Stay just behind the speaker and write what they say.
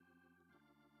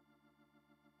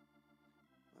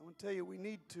want to tell you, we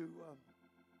need to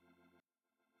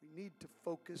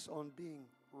focus on being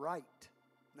right,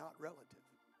 not relative.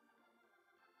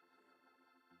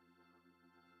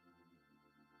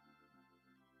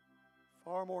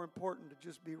 Far more important to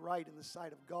just be right in the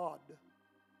sight of God,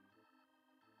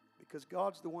 because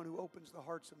God's the one who opens the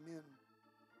hearts of men.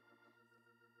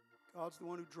 God's the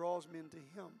one who draws men to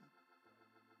Him.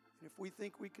 And if we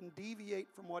think we can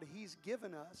deviate from what He's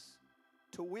given us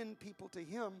to win people to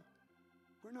Him,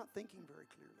 we're not thinking very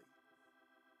clearly.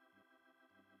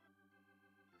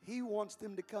 He wants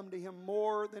them to come to Him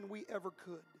more than we ever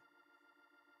could.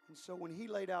 And so when He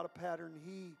laid out a pattern,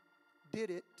 He did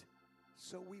it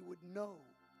so we would know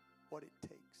what it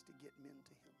takes to get men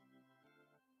to Him.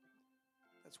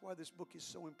 That's why this book is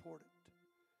so important.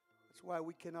 That's why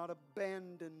we cannot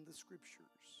abandon the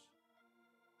Scriptures.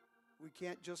 We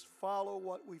can't just follow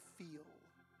what we feel.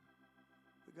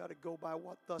 We've got to go by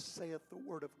what thus saith the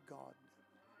Word of God.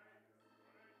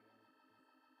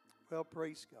 Well,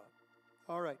 praise God.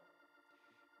 All right.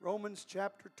 Romans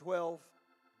chapter 12,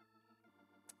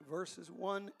 verses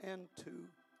 1 and 2.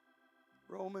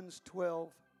 Romans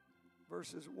 12,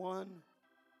 verses 1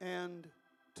 and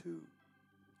 2.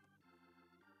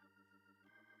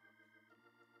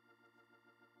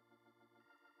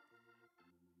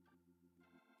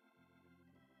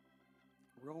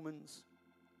 Romans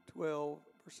 12,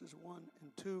 verses 1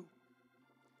 and 2.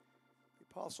 The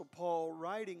Apostle Paul,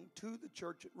 writing to the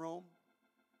church at Rome,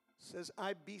 says,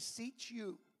 I beseech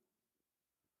you.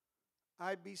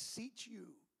 I beseech you.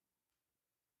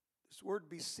 This word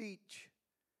beseech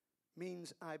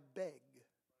means I beg.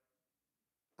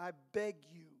 I beg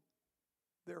you,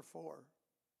 therefore,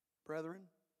 brethren,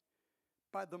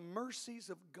 by the mercies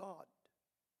of God,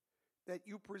 that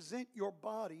you present your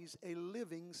bodies a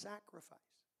living sacrifice,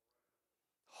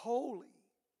 holy,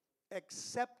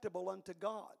 acceptable unto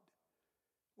God,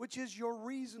 which is your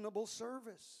reasonable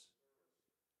service.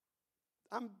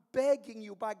 I'm begging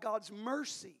you by God's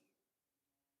mercy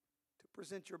to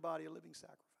present your body a living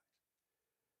sacrifice,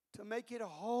 to make it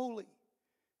holy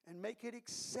and make it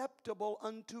acceptable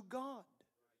unto God.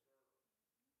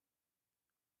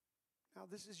 Now,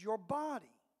 this is your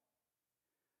body.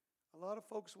 A lot of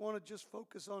folks want to just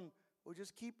focus on, well,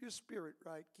 just keep your spirit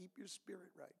right, keep your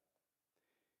spirit right.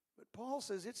 But Paul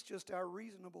says it's just our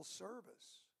reasonable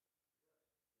service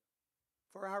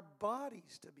for our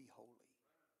bodies to be holy.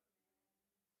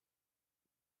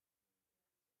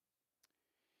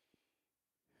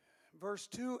 Verse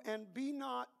 2, and be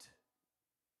not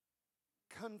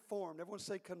conformed. Everyone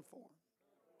say conformed.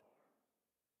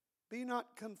 Be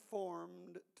not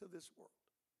conformed to this world,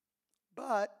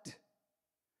 but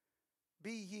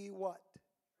be ye what?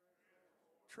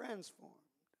 Transformed.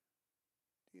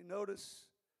 Do you notice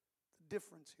the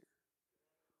difference here?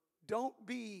 Don't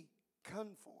be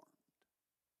conformed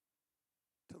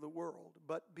to the world,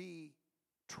 but be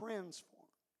transformed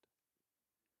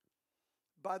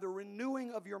by the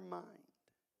renewing of your mind,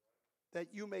 that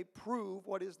you may prove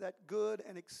what is that good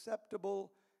and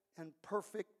acceptable and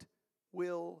perfect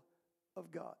will of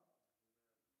God.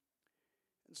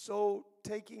 And so,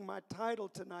 taking my title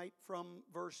tonight from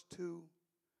verse 2,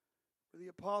 where the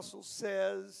apostle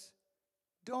says,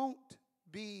 don't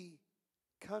be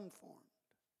conformed,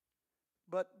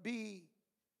 but be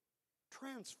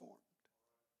transformed.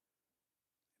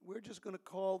 We're just going to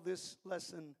call this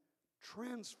lesson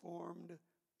Transformed,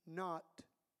 Not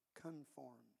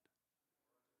Conformed.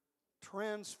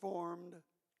 Transformed,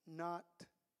 not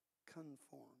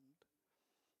conformed.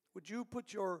 Would you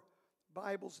put your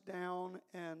Bibles down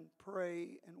and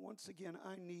pray? And once again,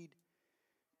 I need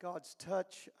God's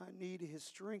touch. I need His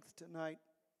strength tonight.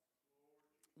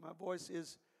 My voice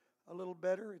is a little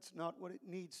better. It's not what it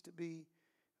needs to be.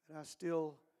 And I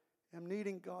still am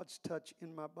needing God's touch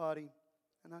in my body.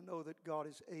 And I know that God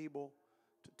is able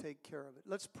to take care of it.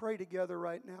 Let's pray together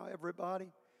right now, everybody.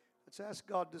 Let's ask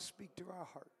God to speak to our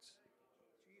hearts.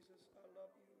 Jesus, I love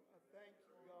you. I thank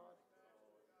you, God.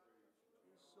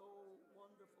 You're so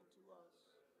wonderful to us.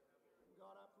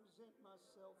 God, I present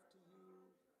myself to you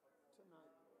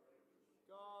tonight.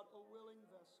 God, a willing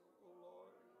vessel, O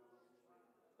Lord.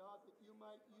 God, that you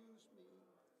might use me,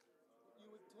 that you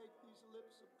would take these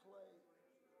lips of clay,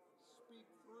 speak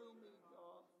through me,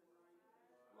 God.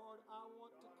 Lord, I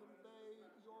want to convey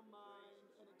your mind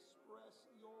and express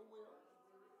your will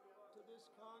to this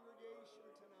congregation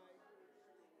tonight.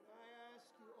 And I ask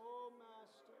you, oh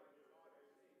Master,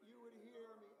 you would hear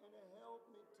me and help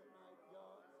me tonight,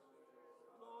 God.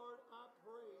 Lord, I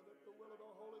pray that the will of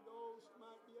the Holy Ghost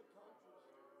might be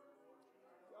accomplished.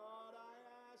 God, I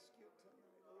ask you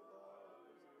tonight, oh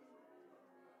Lord.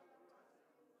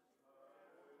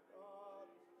 God,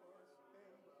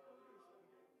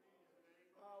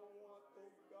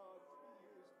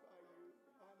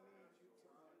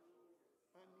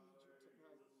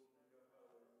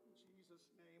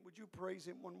 Jesus' name. Would you praise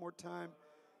Him one more time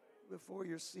before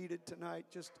you're seated tonight?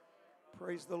 Just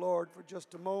praise the Lord for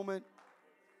just a moment.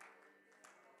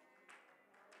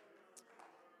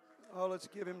 Oh, let's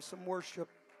give Him some worship.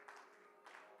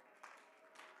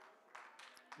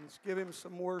 Let's give Him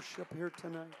some worship here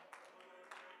tonight.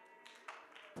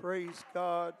 Praise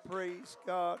God, praise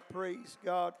God, praise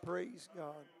God, praise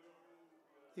God.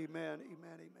 Amen,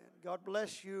 amen, amen. God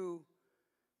bless you.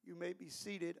 You may be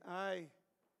seated. I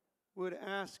would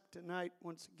ask tonight,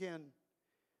 once again,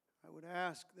 I would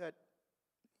ask that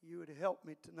you would help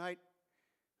me tonight.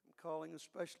 I'm calling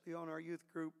especially on our youth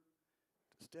group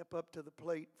to step up to the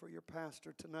plate for your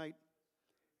pastor tonight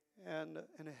and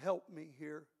help me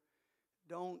here.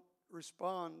 Don't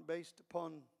respond based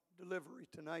upon delivery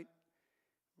tonight.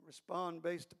 Respond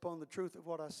based upon the truth of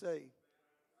what I say.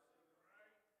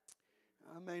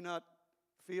 I may not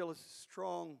feel as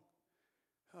strong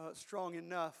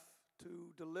enough to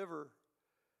deliver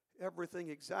everything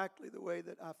exactly the way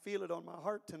that I feel it on my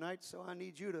heart tonight, so I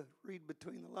need you to read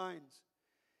between the lines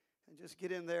and just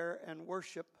get in there and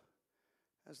worship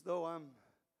as though I'm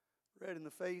red in the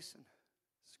face and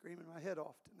screaming my head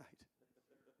off tonight.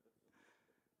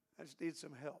 I just need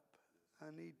some help.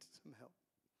 I need some help.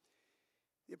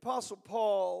 The Apostle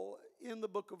Paul, in the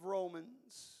book of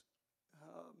Romans,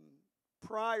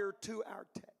 prior to our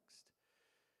text,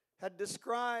 had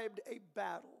described a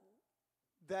battle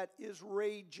that is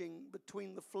raging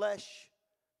between the flesh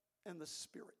and the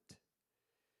spirit.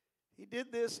 He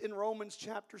did this in Romans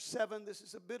chapter 7. This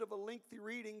is a bit of a lengthy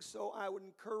reading, so I would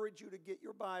encourage you to get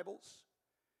your Bibles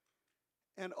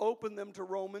and open them to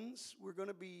Romans. We're going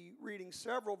to be reading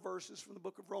several verses from the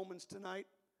book of Romans tonight.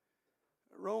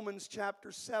 Romans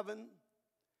chapter 7,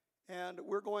 and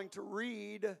we're going to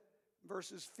read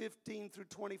verses 15 through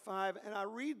 25. And I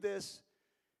read this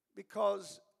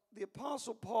because the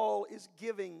Apostle Paul is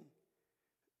giving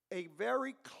a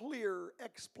very clear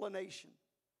explanation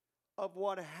of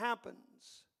what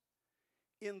happens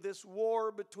in this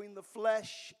war between the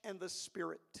flesh and the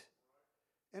spirit.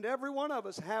 And every one of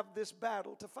us have this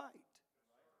battle to fight.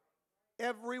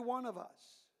 Every one of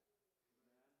us.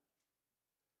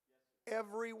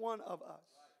 Every one of us.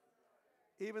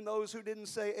 Even those who didn't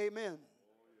say amen.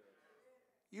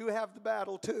 You have the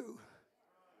battle too.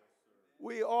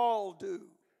 We all do.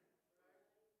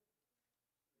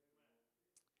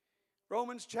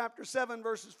 Romans chapter 7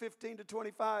 verses 15 to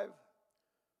 25.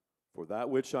 For that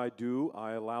which I do,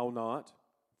 I allow not.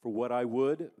 For what I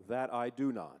would, that I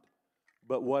do not.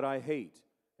 But what I hate,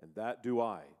 and that do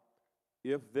I.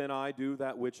 If then I do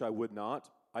that which I would not,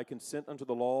 I consent unto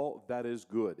the law that is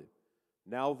good.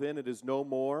 Now then it is no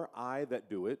more I that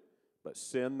do it, but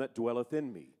sin that dwelleth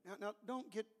in me. Now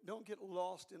don't get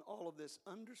lost in all of this.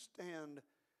 Understand,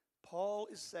 Paul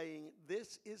is saying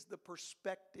this is the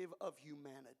perspective of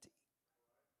humanity.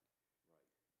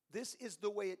 This is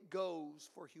the way it goes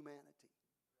for humanity.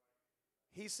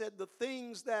 He said the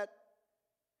things that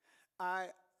I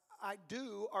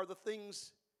do are the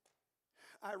things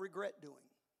I regret doing.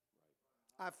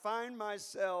 I find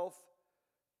myself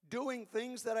doing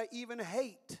things that I even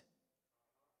hate.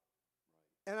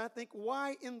 And I think,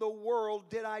 why in the world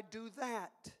did I do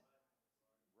that?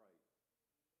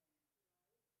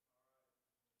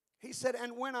 He said,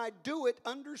 and when I do it,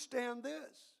 understand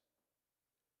this.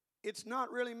 It's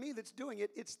not really me that's doing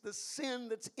it. It's the sin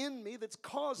that's in me that's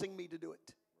causing me to do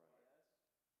it.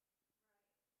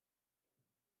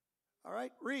 All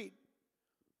right, read.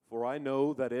 For I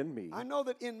know that in me,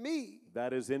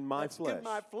 that is in my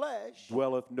flesh,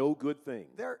 dwelleth no good thing.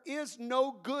 There is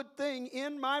no good thing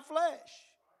in my flesh.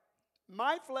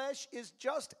 My flesh is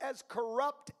just as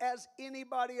corrupt as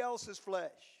anybody else's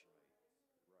flesh.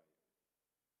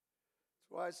 That's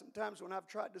why sometimes when I've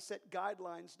tried to set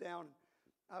guidelines down,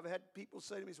 I've had people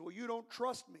say to me, well, you don't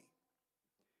trust me.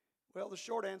 Well, the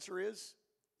short answer is,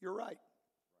 you're right.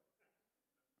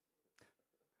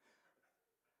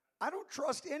 I don't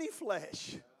trust any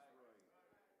flesh.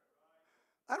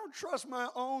 I don't trust my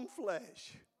own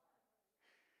flesh.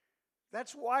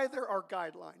 That's why there are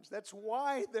guidelines. That's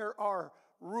why there are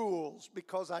rules,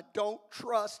 because I don't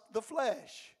trust the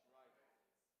flesh.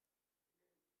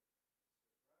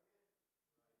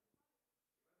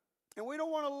 And we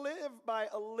don't want to live by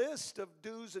a list of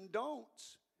do's and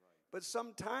don'ts. But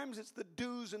sometimes it's the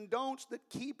do's and don'ts that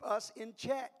keep us in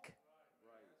check.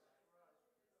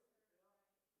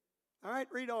 All right,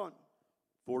 read on.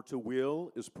 For to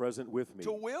will is present with me.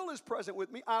 To will is present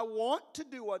with me. I want to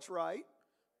do what's right.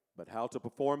 But how to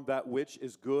perform that which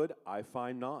is good, I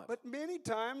find not. But many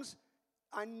times,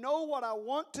 I know what I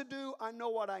want to do. I know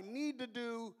what I need to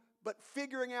do. But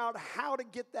figuring out how to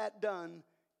get that done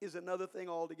is another thing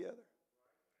altogether.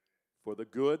 For the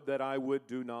good that I would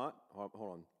do not, hold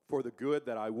on. For the good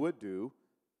that I would do,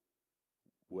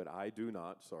 what I do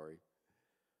not, sorry.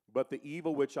 But the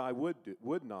evil which I would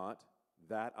not,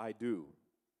 that I do.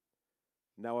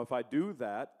 Now if I do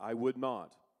that, I would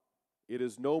not. It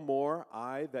is no more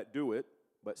I that do it,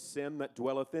 but sin that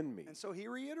dwelleth in me. And so he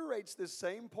reiterates this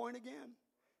same point again.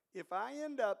 If I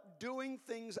end up doing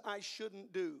things I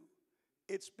shouldn't do,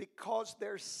 it's because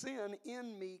there's sin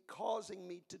in me causing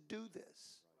me to do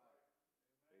this.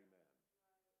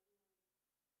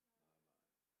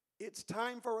 It's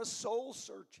time for a soul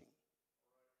searching.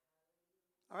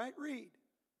 All right, read.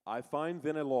 I find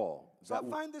then a law. So I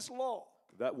find this law.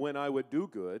 That when I would do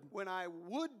good, When I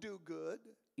would do good,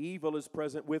 evil is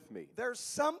present with me. there's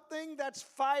something that's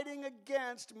fighting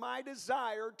against my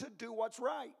desire to do what's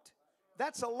right.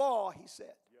 That's a law, he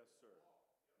said. Yes, sir.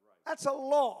 Right. That's a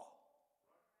law.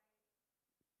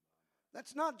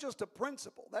 That's not just a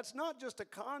principle. That's not just a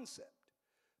concept.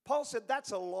 Paul said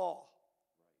that's a law.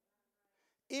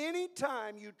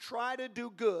 Anytime you try to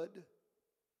do good,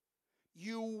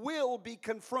 you will be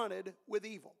confronted with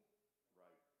evil.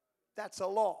 That's a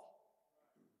law.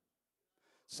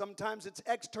 Sometimes it's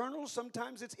external,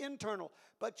 sometimes it's internal,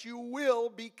 but you will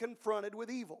be confronted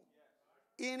with evil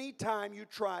anytime you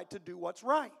try to do what's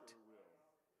right.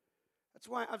 That's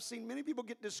why I've seen many people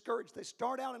get discouraged. They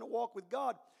start out in a walk with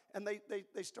God and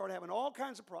they start having all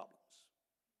kinds of problems.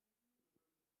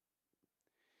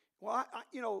 Well,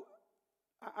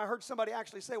 I heard somebody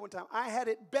actually say one time, I had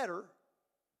it better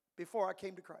before I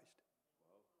came to Christ.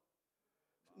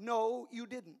 No, you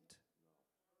didn't.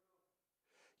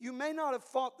 You may not have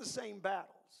fought the same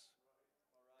battles.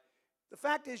 The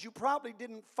fact is, you probably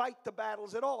didn't fight the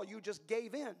battles at all. You just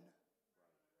gave in.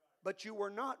 But you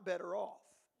were not better off.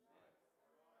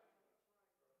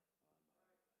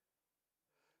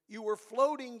 You were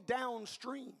floating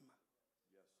downstream,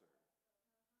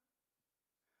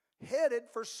 headed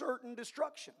for certain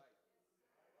destruction.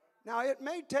 Now, it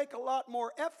may take a lot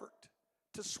more effort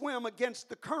to swim against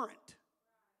the current,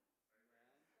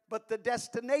 but the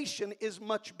destination is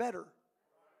much better.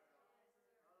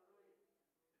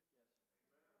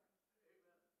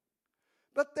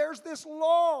 But there's this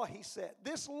law, he said,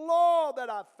 this law that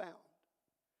I've found,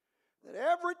 that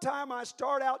every time I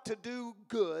start out to do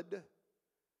good,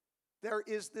 there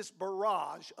is this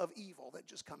barrage of evil that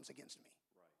just comes against me.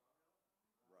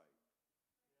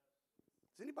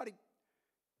 Does anybody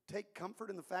take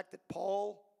comfort in the fact that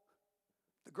Paul,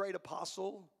 the great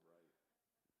apostle,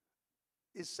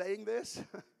 is saying this?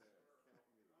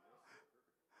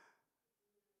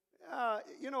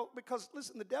 Because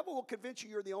listen, the devil will convince you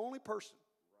you're the only person.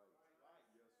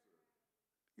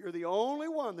 You're the only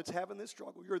one that's having this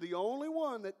struggle. You're the only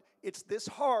one that it's this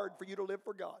hard for you to live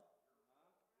for God.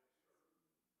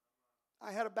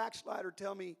 I had a backslider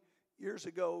tell me years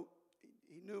ago,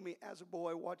 he knew me as a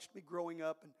boy, watched me growing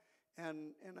up,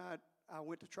 and I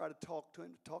went to try to talk to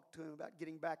him about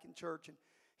getting back in church, and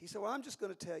he said, well, I'm just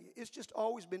going to tell you, it's just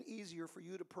always been easier for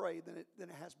you to pray than it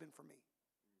has been for me.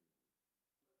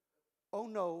 Oh,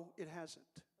 no, it hasn't.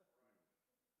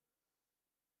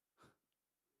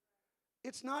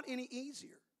 It's not any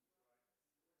easier.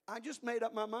 I just made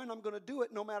up my mind I'm going to do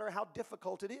it no matter how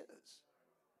difficult it is.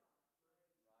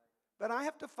 But I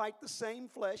have to fight the same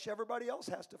flesh everybody else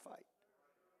has to fight.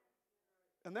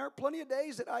 And there are plenty of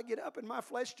days that I get up and my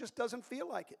flesh just doesn't feel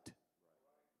like it.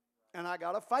 And I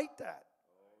got to fight that.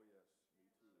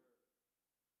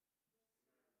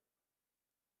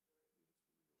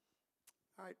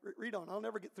 All right, read on. I'll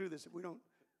never get through this if we don't.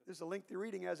 This is a lengthy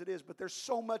reading as it is, but there's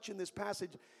so much in this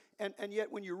passage. And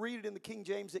yet when you read it in the King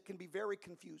James, it can be very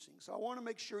confusing. So I want to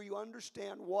make sure you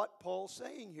understand what Paul's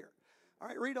saying here. All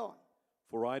right, read on.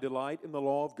 For I delight in the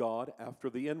law of God after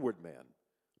the inward man,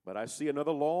 but I see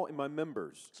another law in my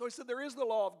members. So he said there is the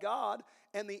law of God,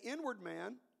 and the inward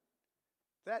man,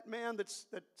 that man that's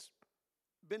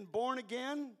been born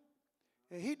again,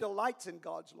 he delights in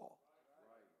God's law.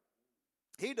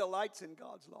 He delights in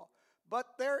God's law. But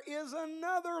there is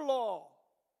another law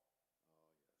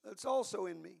that's also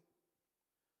in me.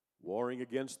 Warring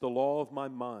against the law of my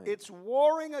mind. It's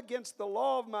warring against the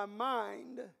law of my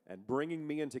mind. And bringing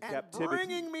me into captivity.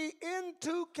 Bringing me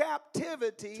into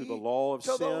captivity. To the law of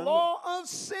sin. To the law of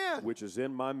sin. Which is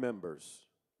in my members.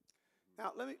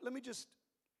 Now, let me just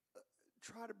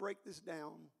try to break this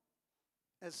down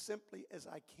as simply as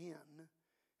I can.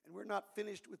 And we're not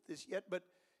finished with this yet, but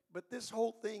this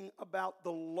whole thing about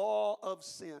the law of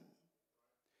sin.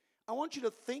 I want you to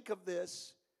think of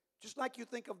this just like you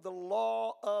think of the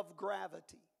law of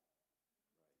gravity.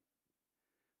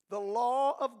 The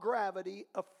law of gravity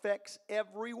affects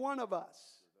every one of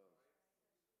us.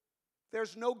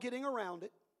 There's no getting around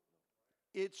it.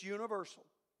 It's universal.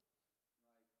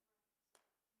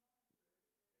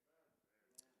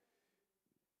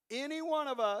 Any one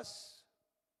of us,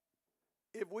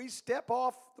 if we step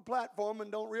off the platform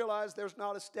and don't realize there's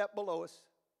not a step below us,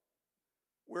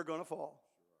 we're going to fall.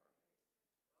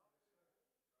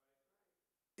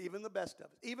 Even the best of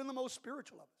us, even the most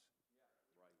spiritual of us.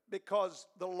 Because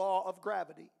the law of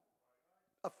gravity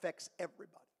affects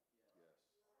everybody.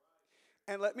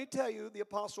 And let me tell you, the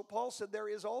Apostle Paul said there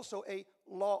is also a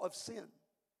law of sin.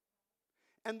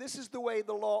 And this is the way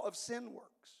the law of sin works.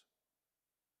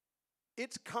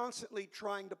 It's constantly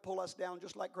trying to pull us down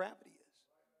just like gravity is.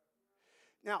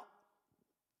 Now,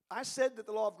 I said that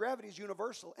the law of gravity is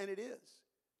universal, and it is.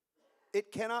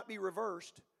 It cannot be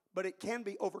reversed, but it can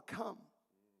be overcome.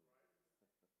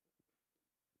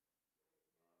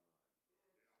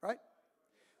 Right?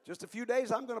 Just a few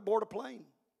days, I'm going to board a plane.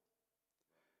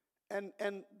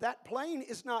 And that plane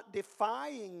is not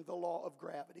defying the law of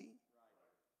gravity.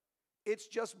 It's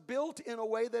just built in a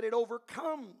way that it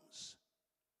overcomes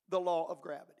the law of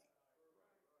gravity.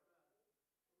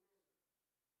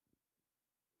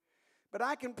 But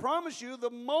I can promise you, the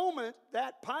moment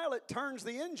that pilot turns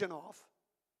the engine off,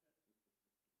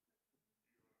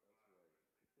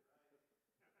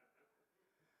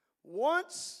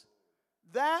 once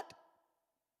that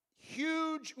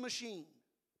huge machine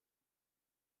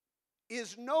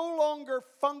is no longer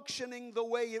functioning the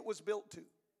way it was built to,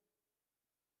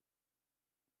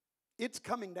 it's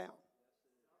coming down.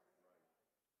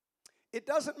 It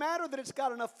doesn't matter that it's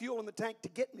got enough fuel in the tank to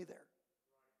get me there.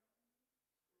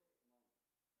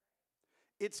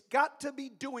 It's got to be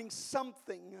doing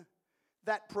something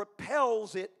that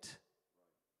propels it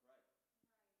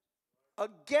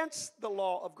against the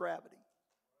law of gravity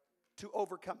to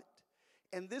overcome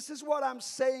it. And this is what I'm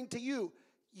saying to you.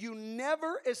 You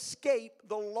never escape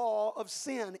the law of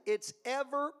sin. It's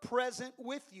ever present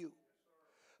with you.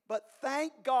 But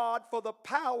thank God for the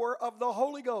power of the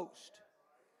Holy Ghost.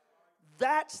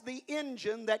 That's the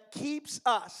engine that keeps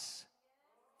us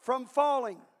from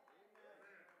falling.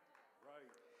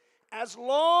 As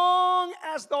long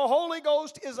as the Holy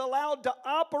Ghost is allowed to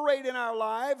operate in our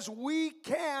lives, we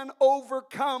can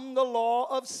overcome the law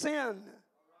of sin.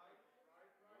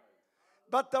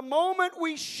 But the moment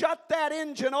we shut that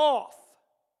engine off,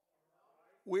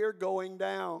 we're going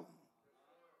down.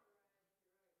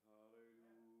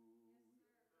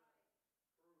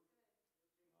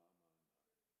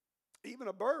 Even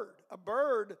a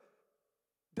bird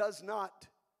does not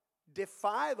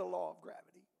defy the law of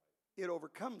gravity. It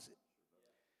overcomes it.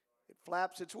 It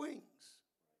flaps its wings.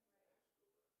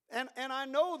 And I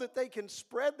know that they can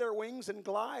spread their wings and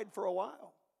glide for a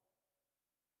while.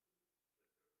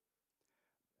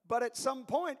 But at some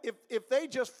point, if they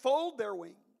just fold their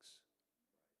wings,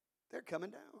 they're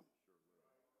coming down.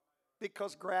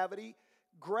 Because gravity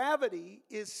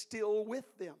is still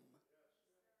with them.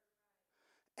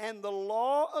 And the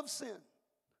law of sin,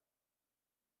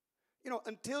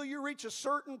 until you reach a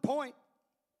certain point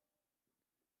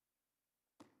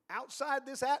outside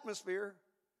this atmosphere,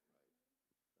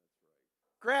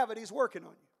 gravity's working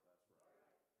on you.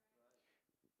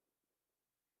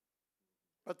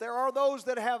 But there are those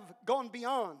that have gone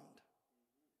beyond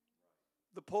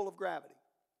the pull of gravity.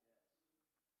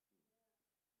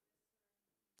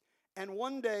 And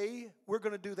one day, we're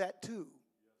going to do that too.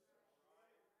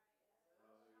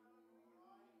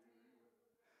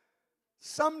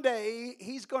 Someday,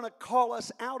 He's going to call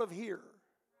us out of here.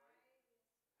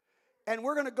 And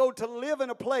we're going to go to live in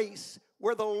a place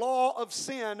where the law of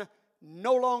sin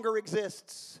no longer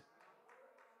exists.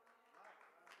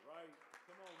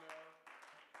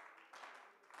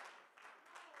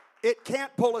 It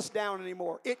can't pull us down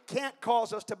anymore. It can't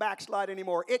cause us to backslide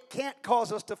anymore. It can't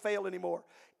cause us to fail anymore.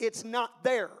 It's not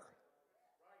there.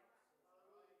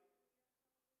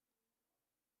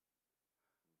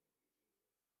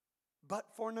 But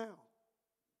for now,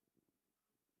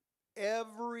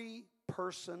 every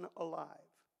person alive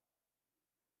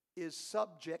is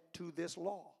subject to this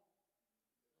law.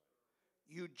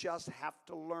 You just have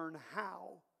to learn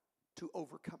how to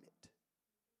overcome it.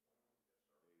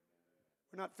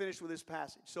 We're not finished with this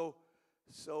passage. So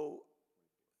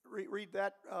read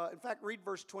that. In fact, read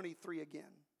verse 23 again.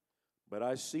 But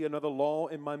I see another law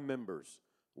in my members,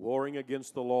 warring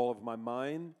against the law of my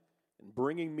mind, and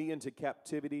bringing me into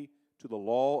captivity to the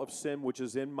law of sin which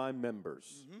is in my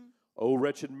members. Mm-hmm. O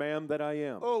wretched man that I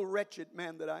am. O wretched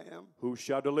man that I am. Who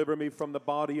shall deliver me from the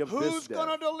body of this death? Who's going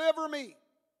to deliver me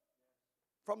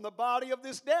from the body of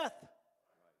this death?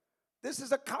 This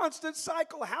is a constant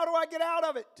cycle. How do I get out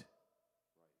of it?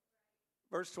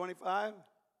 Verse 25.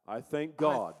 I thank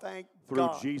God I thank through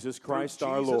God Jesus through Christ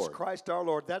our Jesus Lord. Christ our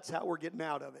Lord. That's how we're getting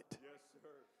out of it. Yes, sir.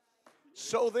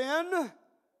 So then,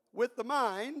 with the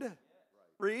mind,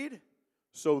 read,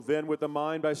 So then, with the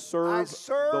mind I serve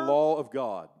serve the law of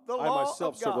God. the I law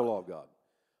myself of serve the God. law of God.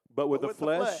 But with the with the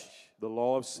flesh, flesh. the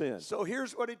law of sin. So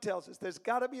here's what he tells us. There's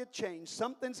got to be a change.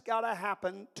 Something's got to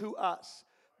happen to us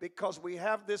because we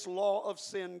have this law of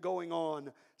sin going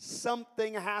on.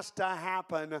 Something has to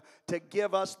happen to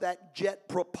give us that jet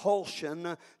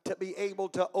propulsion to be able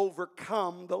to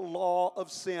overcome the law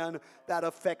of sin that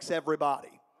affects everybody.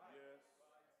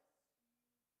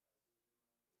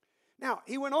 Now,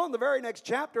 he went on the very next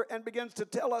chapter and begins to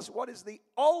tell us what is the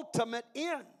ultimate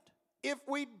end if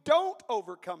we don't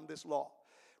overcome this law.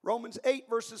 Romans 8,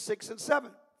 verses 6 and 7.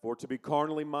 For to be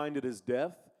carnally minded is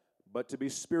death, but to be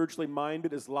spiritually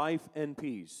minded is life and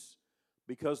peace.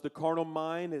 Because the carnal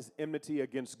mind is enmity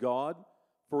against God,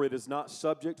 for it is not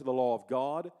subject to the law of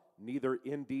God, neither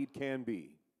indeed can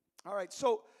be. All right,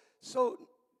 so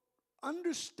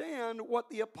understand what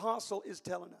the apostle is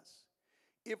telling us.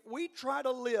 If we try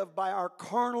to live by our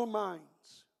carnal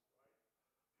minds,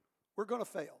 we're going to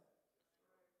fail.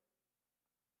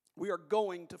 We are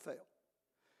going to fail.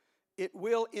 It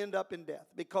will end up in death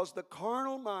because the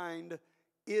carnal mind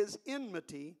is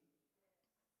enmity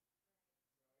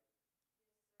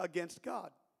against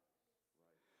God.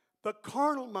 The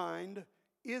carnal mind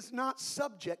is not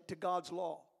subject to God's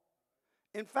law.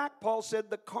 In fact, Paul said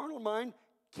the carnal mind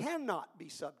cannot be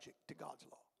subject to God's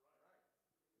law.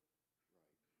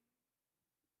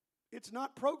 It's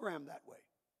not programmed that way.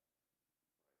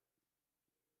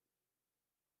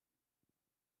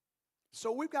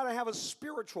 So we've got to have a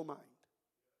spiritual mind.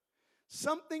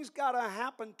 Something's got to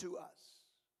happen to us.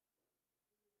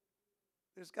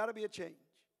 There's got to be a change.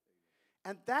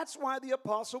 And that's why the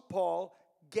Apostle Paul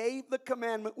gave the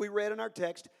commandment we read in our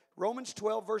text, Romans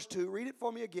 12, verse 2. Read it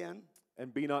for me again.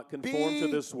 And be not conformed to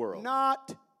this world. Be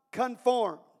not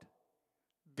conformed.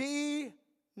 Be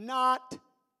not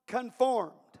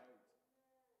conformed.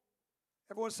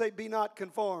 Everyone say, be not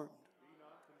conformed.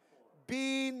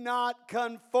 Be not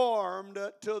conformed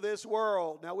to this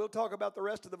world. Now, we'll talk about the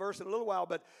rest of the verse in a little while,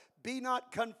 but be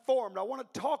not conformed. I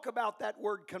want to talk about that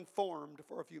word conformed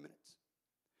for a few minutes.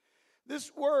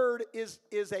 This word is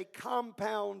a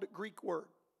compound Greek word.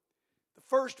 The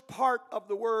first part of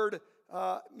the word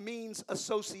means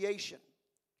association,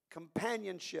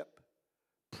 companionship,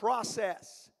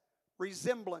 process,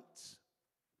 resemblance.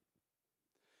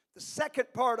 The second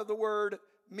part of the word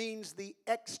means the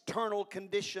external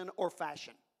condition or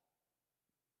fashion.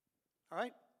 All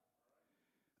right?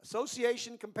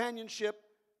 Association, companionship,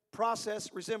 process,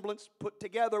 resemblance, put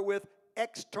together with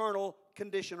external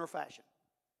condition or fashion.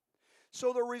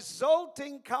 So the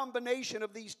resulting combination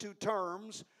of these two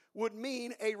terms would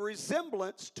mean a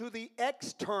resemblance to the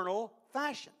external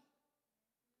fashion.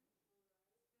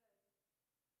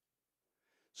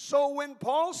 So when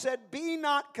Paul said, be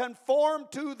not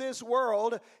conformed to this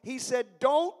world, he said,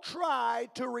 don't try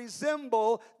to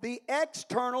resemble the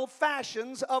external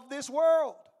fashions of this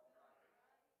world.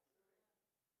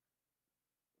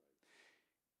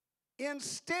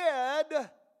 Instead,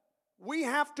 we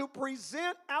have to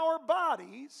present our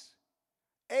bodies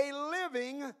a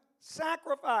living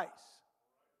sacrifice.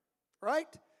 Right?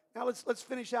 Now let's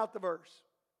finish out the verse.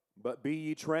 But be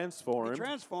ye transformed,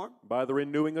 by the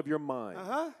renewing of your mind,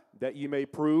 that ye may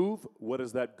prove what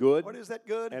is that good,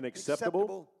 and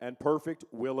acceptable and perfect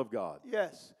will of God.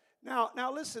 Yes. Now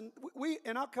listen,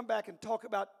 and I'll come back and talk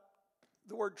about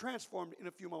the word transformed in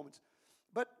a few moments.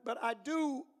 But I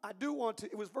do want to,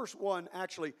 it was verse 1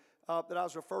 actually that I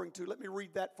was referring to. Let me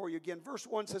read that for you again. Verse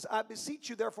 1 says, I beseech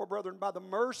you therefore, brethren, by the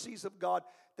mercies of God,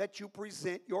 that you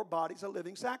present your bodies a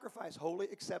living sacrifice, holy,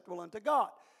 acceptable unto God,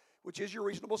 which is your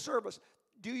reasonable service.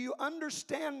 Do you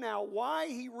understand now why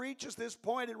he reaches this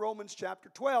point in Romans chapter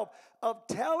 12 of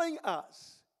telling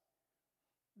us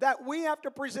that we have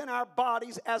to present our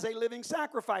bodies as a living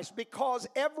sacrifice? Because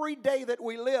every day that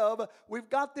we live, we've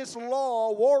got this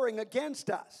law warring against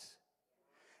us.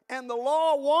 And the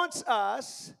law wants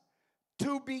us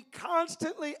to be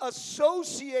constantly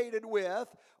associated with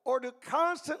or to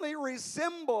constantly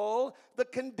resemble the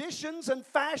conditions and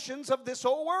fashions of this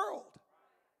whole world.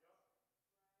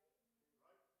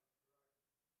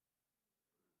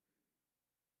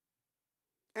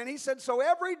 And he said, so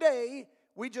every day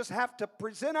we just have to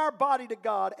present our body to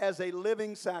God as a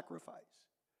living sacrifice.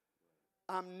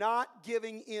 I'm not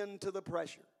giving in to the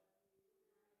pressure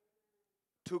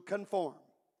to conform.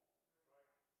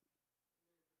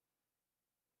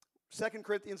 2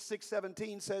 Corinthians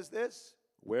 6:17 says this.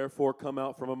 Wherefore come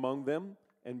out from among them,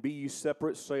 and be ye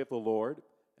separate, saith the Lord,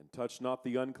 and touch not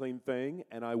the unclean thing,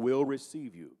 and I will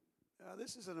receive you.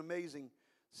 This is an amazing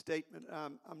statement.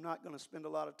 I'm not going to spend a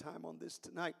lot of time on this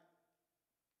tonight.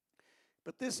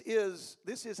 But this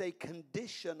is a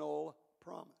conditional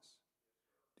promise.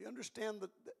 Do you understand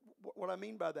what I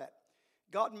mean by that?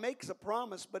 God makes a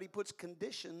promise, but He puts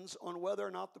conditions on whether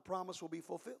or not the promise will be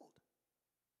fulfilled.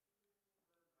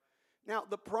 Now,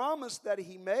 the promise that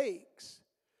He makes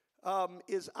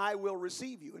is, I will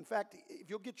receive you. In fact, if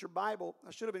you'll get your Bible,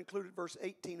 I should have included verse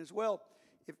 18 as well.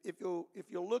 If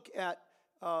you'll look at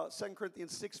 2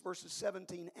 Corinthians 6, verses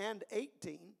 17 and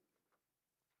 18,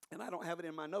 and I don't have it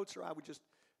in my notes, or I would just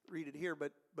read it here,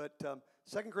 but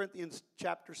 2 Corinthians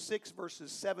chapter 6,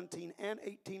 verses 17 and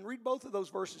 18, read both of those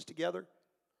verses together.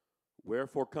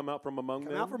 Wherefore come out from among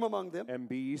them, and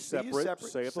be ye separate,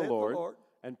 saith the Lord,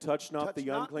 and touch not the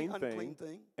unclean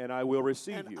thing, and I will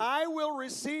receive you. And I will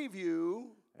receive you.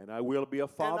 And I will be a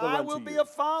father and I unto will you. Be a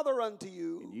father unto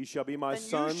you. And ye shall be my and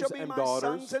sons you shall be and my daughters,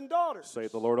 sons and daughters,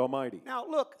 saith the Lord Almighty. Now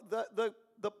look,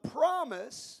 the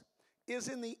promise is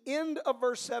in the end of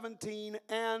verse 17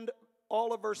 and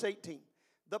all of verse 18.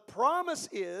 The promise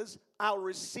is, I'll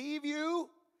receive you,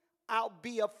 I'll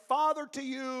be a father to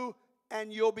you,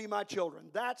 and you'll be my children.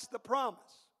 That's the promise.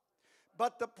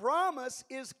 But the promise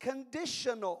is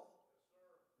conditional.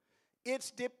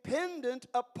 It's dependent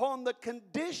upon the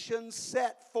conditions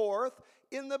set forth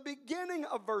in the beginning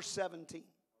of verse 17.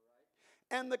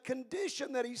 And the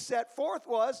condition that He set forth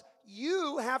was,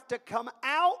 you have to come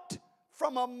out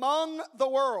from among the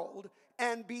world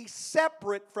and be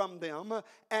separate from them,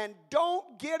 and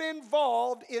don't get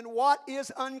involved in what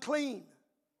is unclean.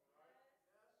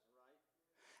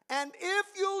 And if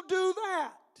you'll do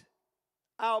that,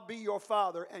 I'll be your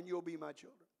father and you'll be my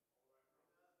children.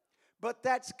 But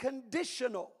that's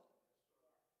conditional.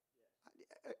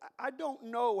 I don't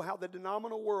know how the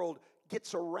denominational world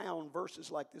gets around verses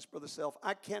like this, Brother Self.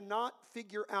 I cannot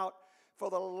figure out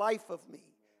for the life of me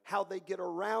how they get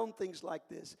around things like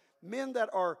this. Men that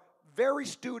are very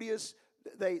studious,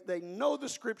 they know the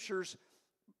scriptures,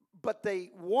 but they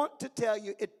want to tell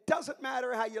you it doesn't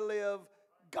matter how you live,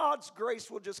 God's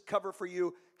grace will just cover for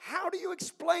you. How do you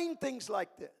explain things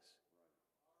like this?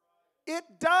 It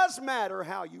does matter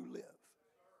how you live.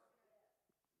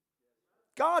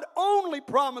 God only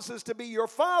promises to be your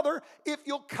father if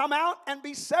you'll come out and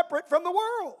be separate from the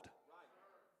world.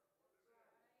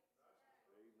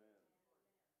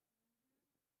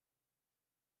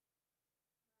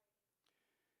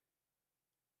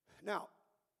 Now,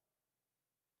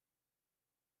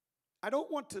 I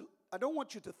don't want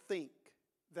you to think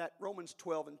that Romans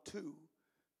 12 and 2,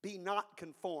 be not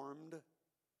conformed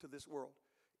to this world,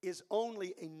 is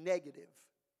only a negative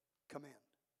command.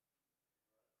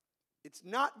 It's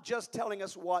not just telling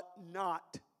us what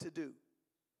not to do.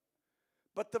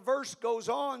 But the verse goes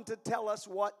on to tell us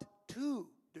what to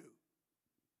do.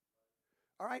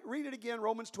 All right, read it again,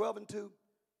 Romans 12 and 2.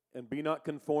 And be not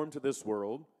conformed to this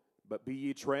world, but be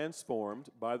ye transformed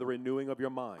by the renewing of your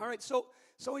mind. All right, so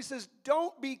he says,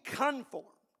 don't be conformed.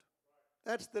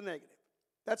 That's the negative.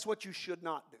 That's what you should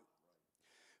not do.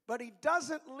 But he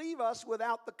doesn't leave us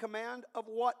without the command of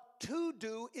what to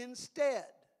do instead.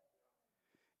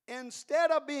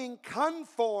 Instead of being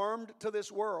conformed to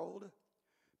this world,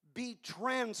 be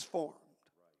transformed.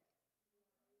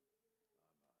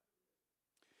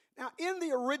 Now, in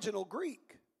the original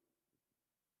Greek,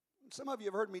 some of you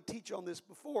have heard me teach on this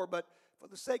before, but for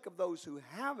the sake of those who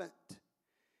haven't,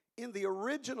 in the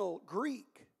original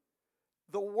Greek,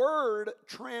 the word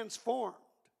transformed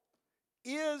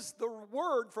is the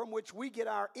word from which we get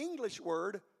our English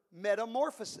word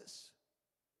metamorphosis.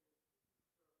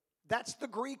 That's the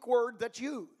Greek word that's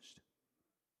used.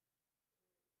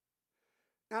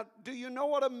 Now, do you know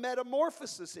what a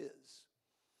metamorphosis is?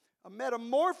 A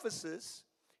metamorphosis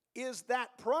is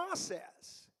that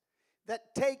process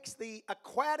that takes the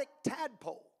aquatic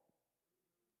tadpole.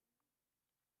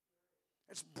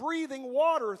 It's breathing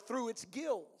water through its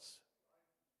gills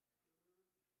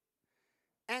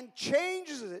and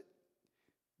changes it,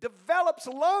 develops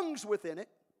lungs within it,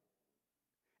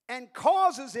 and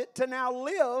causes it to now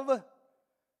live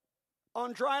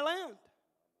on dry land.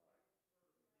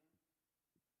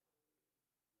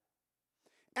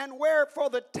 And where for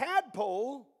the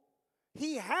tadpole,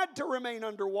 he had to remain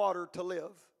underwater to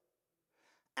live.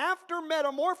 After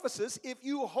metamorphosis, if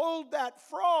you hold that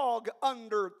frog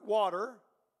underwater,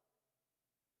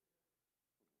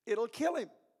 it'll kill him.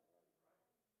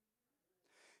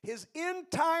 His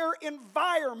entire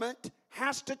environment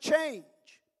has to change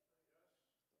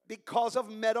because of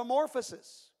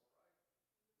metamorphosis.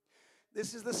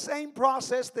 This is the same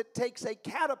process that takes a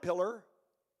caterpillar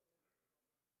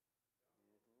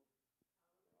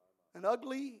an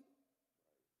ugly,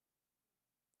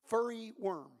 furry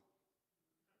worm,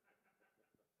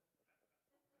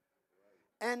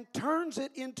 and turns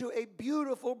it into a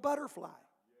beautiful butterfly.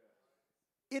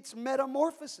 It's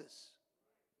metamorphosis.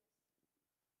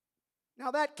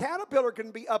 Now, that caterpillar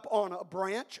can be up on a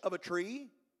branch of a tree,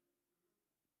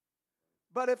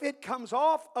 but if it comes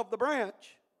off of the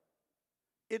branch,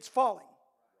 it's falling.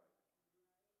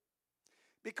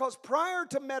 Because prior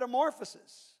to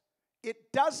metamorphosis,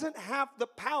 it doesn't have the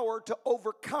power to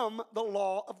overcome the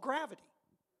law of gravity.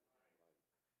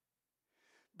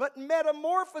 But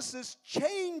metamorphosis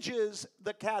changes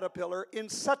the caterpillar in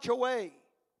such a way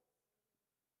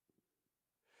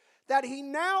that he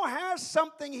now has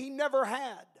something he never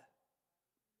had.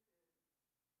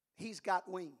 He's got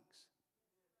wings.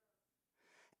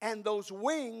 And those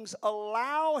wings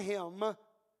allow him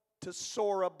to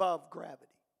soar above gravity.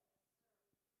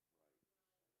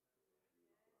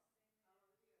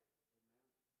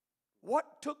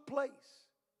 What took place?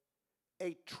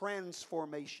 A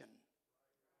transformation.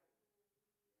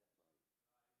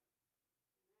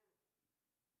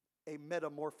 A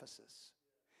metamorphosis.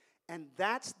 And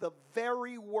that's the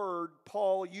very word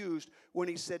Paul used when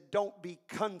he said, don't be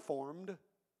conformed.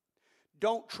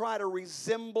 Don't try to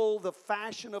resemble the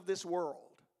fashion of this world,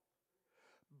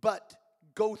 but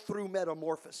go through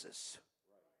metamorphosis.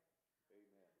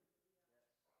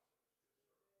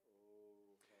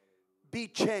 Be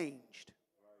changed.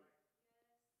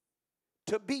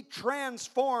 To be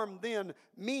transformed then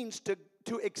means to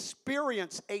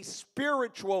experience a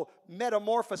spiritual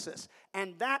metamorphosis.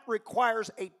 And that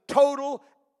requires a total,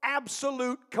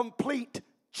 absolute, complete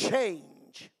change.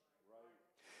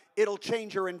 It'll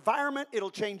change your environment.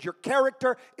 It'll change your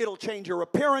character. It'll change your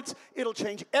appearance. It'll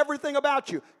change everything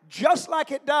about you, just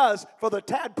like it does for the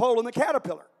tadpole and the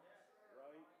caterpillar.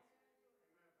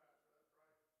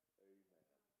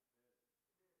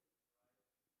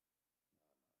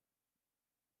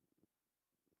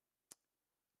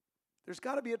 There's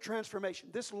got to be a transformation.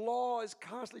 This law is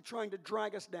constantly trying to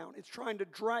drag us down. It's trying to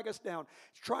drag us down.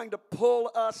 It's trying to pull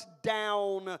us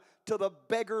down to the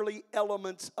beggarly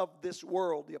elements of this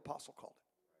world, the apostle called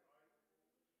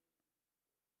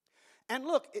it. And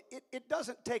look, it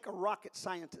doesn't take a rocket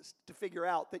scientist to figure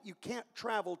out that you can't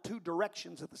travel two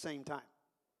directions at the same time.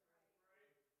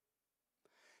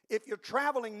 If you're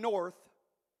traveling north,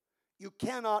 you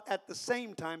cannot at the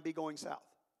same time be going south.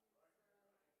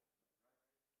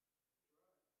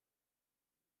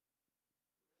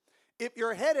 If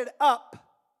you're headed up,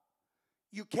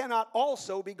 you cannot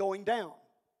also be going down.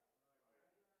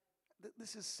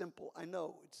 This is simple. I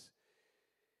know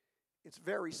it's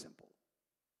very simple.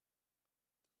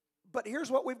 But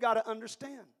here's what we've got to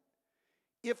understand.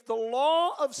 If the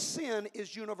law of sin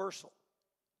is universal,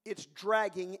 it's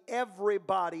dragging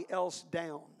everybody else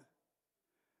down.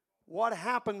 What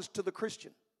happens to the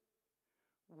Christian?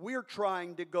 We're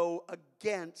trying to go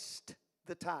against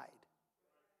the tide.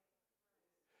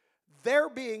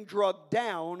 They're being drugged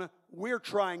down. We're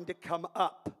trying to come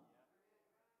up.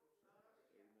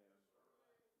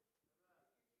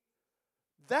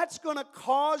 That's going to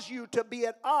cause you to be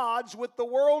at odds with the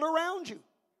world around you.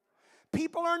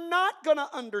 People are not going to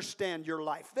understand your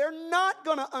life. They're not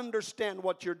going to understand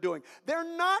what you're doing.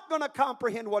 They're not going to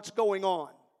comprehend what's going on.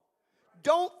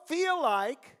 Don't feel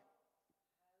like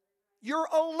you're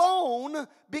alone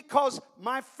because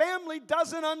my family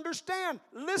doesn't understand.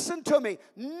 Listen to me.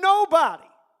 Nobody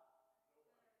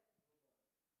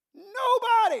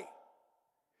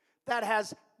that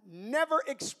has never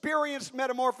experienced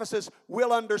metamorphosis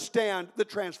will understand the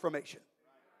transformation.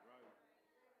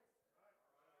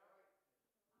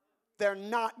 They're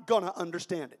not going to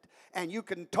understand it. And you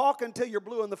can talk until you're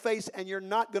blue in the face and you're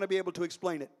not going to be able to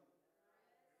explain it.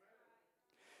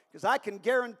 Because I can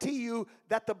guarantee you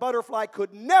that the butterfly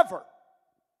could never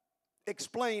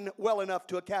explain well enough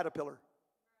to a caterpillar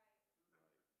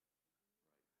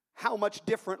how much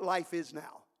different life is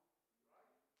now.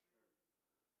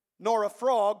 Nor a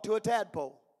frog to a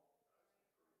tadpole.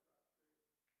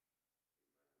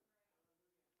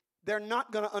 They're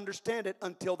not going to understand it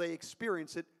until they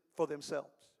experience it for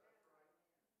themselves.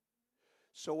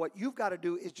 So what you've got to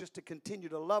do is just to continue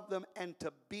to love them and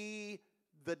to be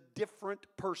the different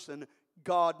person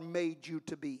God made you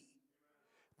to be.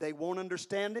 They won't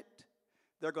understand it.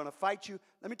 They're going to fight you.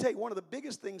 Let me tell you, one of the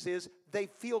biggest things is they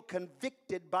feel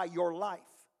convicted by your life.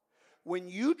 When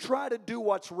you try to do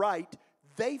what's right,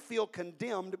 they feel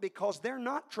condemned because they're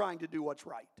not trying to do what's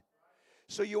right.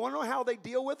 So you want to know how they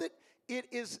deal with it? It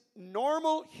is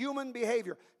normal human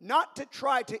behavior. Not to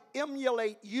try to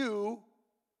emulate you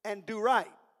and do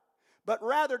right, but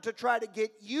rather to try to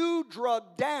get you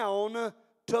drugged down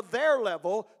to their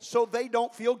level so they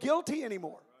don't feel guilty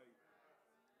anymore.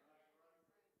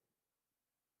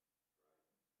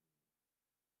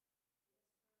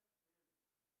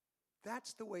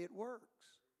 That's the way it works.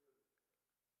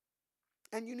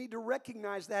 And you need to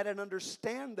recognize that and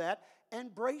understand that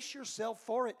and brace yourself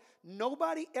for it.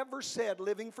 Nobody ever said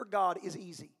living for God is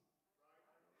easy.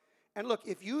 And look,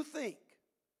 if you think,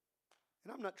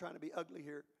 and I'm not trying to be ugly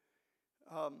here,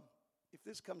 if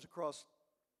this comes across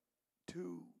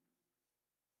too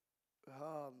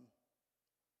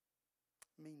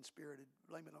mean-spirited,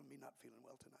 blame it on me not feeling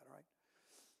well tonight, all right?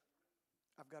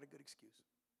 I've got a good excuse.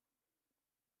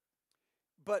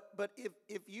 But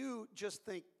if you just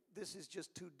think this is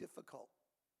just too difficult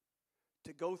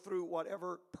to go through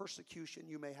whatever persecution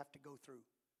you may have to go through,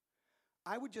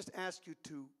 I would just ask you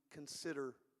to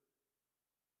consider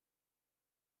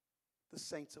the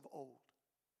saints of old.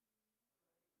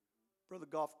 Brother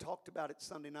Goff talked about it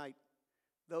Sunday night.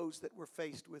 Those that were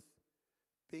faced with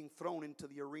being thrown into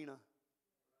the arena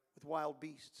with wild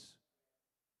beasts.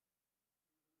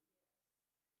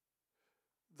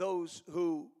 Those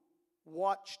who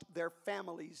watched their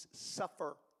families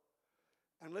suffer.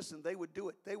 And listen, they would do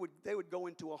it. They would go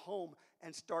into a home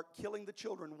and start killing the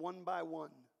children one by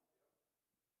one.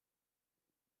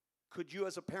 Could you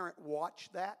as a parent watch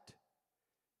that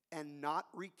and not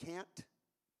recant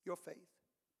your faith?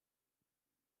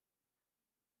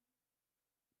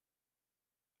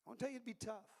 I want to tell you it'd be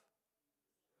tough.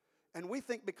 And we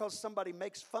think because somebody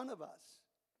makes fun of us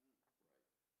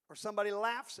or somebody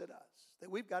laughs at us that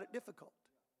we've got it difficult.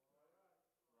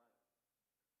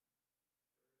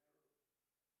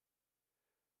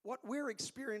 What we're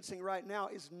experiencing right now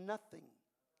is nothing.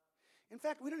 In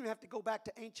fact, we don't even have to go back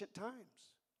to ancient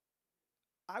times.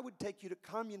 I would take you to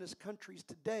communist countries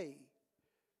today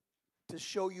to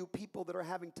show you people that are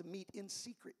having to meet in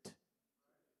secret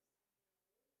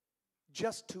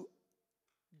just to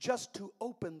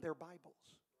open their Bibles.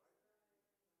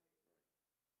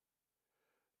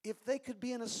 If they could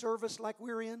be in a service like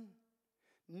we're in,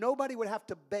 nobody would have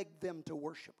to beg them to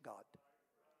worship God.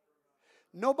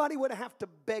 Nobody would have to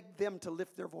beg them to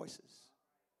lift their voices.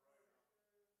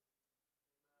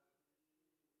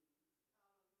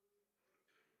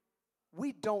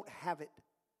 We don't have it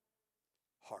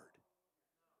hard.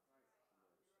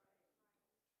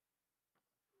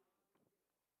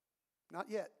 Not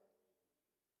yet.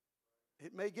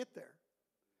 It may get there,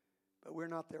 but we're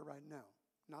not there right now.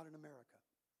 Not in America.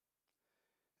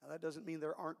 Now, that doesn't mean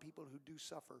there aren't people who do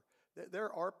suffer. There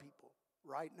are people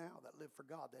right now that live for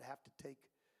God that have to take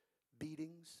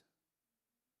beatings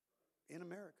in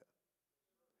America.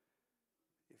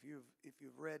 If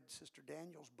you've read Sister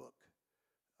Daniel's book,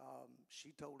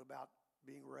 she told about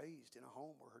being raised in a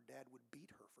home where her dad would beat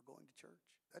her for going to church.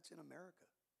 That's in America.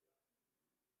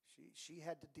 She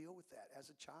had to deal with that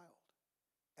as a child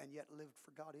and yet lived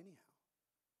for God anyhow.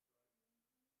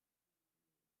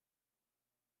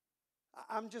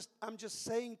 I'm just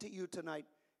saying to you tonight,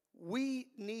 we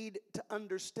need to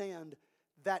understand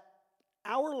that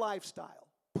our lifestyle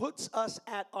puts us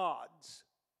at odds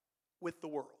with the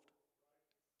world.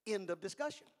 End of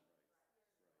discussion.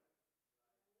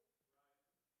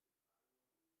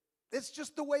 It's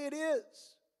just the way it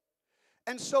is.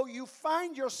 And so you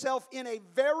find yourself in a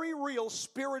very real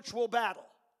spiritual battle.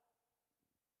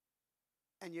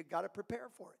 And you got to prepare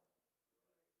for it.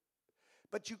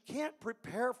 But you can't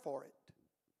prepare for it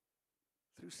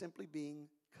through simply being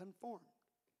conformed.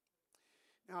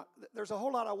 Now, there's a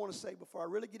whole lot I want to say before I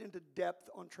really get into depth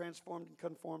on transformed and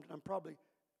conformed. And I'm probably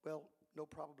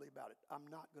about it. I'm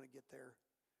not going to get there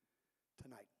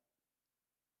tonight.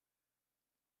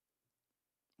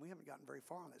 We haven't gotten very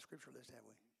far on that scripture list, have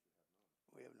we?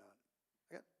 We have not.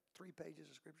 I got 3 pages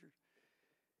of scriptures.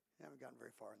 I haven't gotten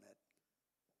very far in that.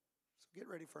 So get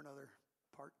ready for another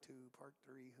part 2, part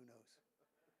 3, who knows.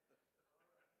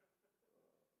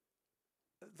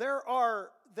 There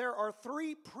are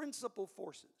 3 principal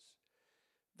forces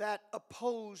that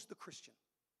oppose the Christian.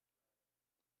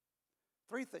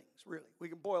 3 things, really. We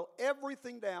can boil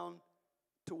everything down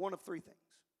to one of 3 things.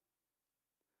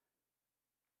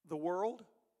 The world,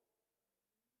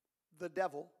 the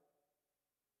devil,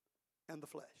 and the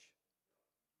flesh.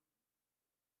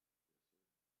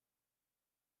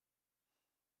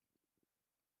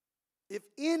 If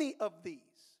any of these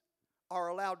are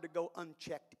allowed to go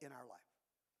unchecked in our life,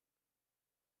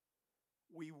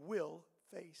 we will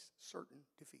face certain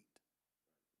defeat.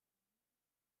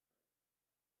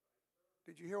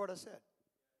 Did you hear what I said?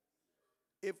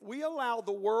 If we allow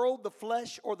the world, the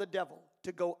flesh, or the devil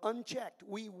to go unchecked,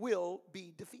 we will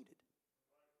be defeated.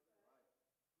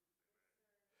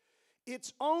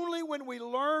 It's only when we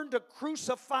learn to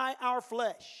crucify our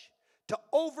flesh, to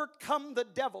overcome the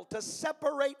devil, to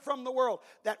separate from the world,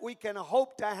 that we can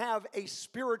hope to have a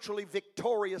spiritually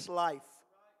victorious life.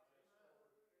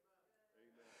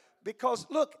 Because,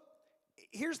 look,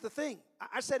 here's the thing.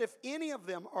 I said if any of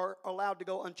them are allowed to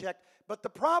go unchecked, but the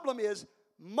problem is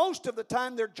most of the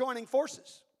time they're joining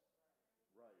forces.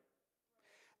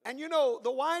 And you know,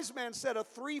 the wise man said a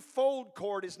threefold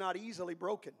cord is not easily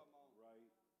broken.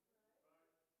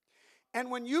 And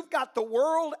when you've got the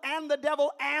world and the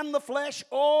devil and the flesh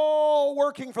all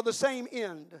working for the same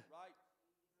end,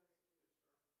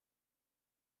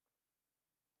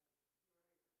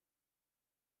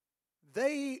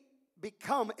 they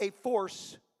become a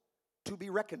force to be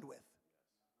reckoned with.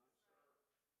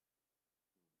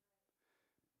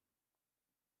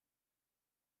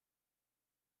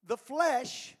 The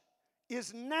flesh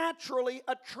is naturally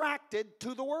attracted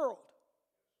to the world.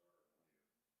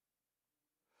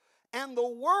 And the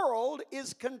world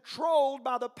is controlled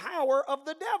by the power of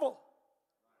the devil.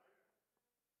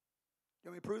 You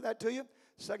want me to prove that to you?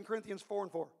 2 Corinthians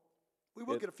 4:4. We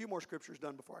will get a few more scriptures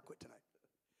done before I quit tonight.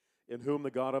 In whom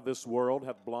the God of this world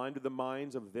hath blinded the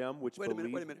minds of them which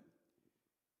believe. Wait a minute.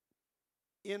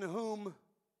 In whom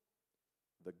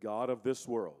the God of this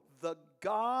world. The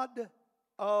God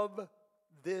of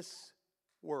this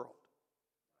world.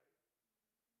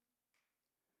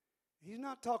 He's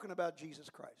not talking about Jesus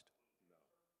Christ.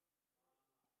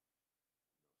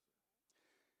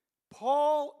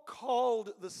 Paul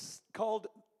called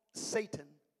Satan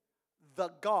the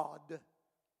God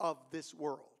of this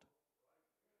world.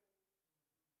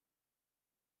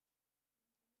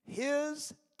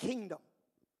 His kingdom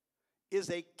is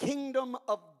a kingdom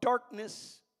of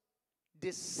darkness,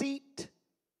 deceit,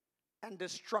 and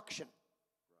destruction.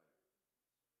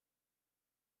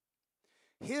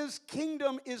 His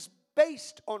kingdom is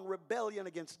based on rebellion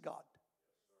against God.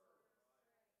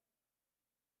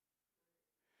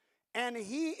 And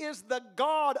he is the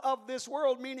God of this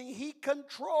world, meaning he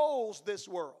controls this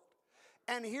world.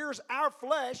 And here's our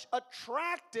flesh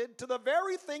attracted to the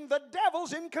very thing the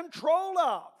devil's in control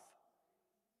of.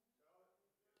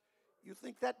 You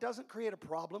think that doesn't create a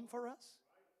problem for us?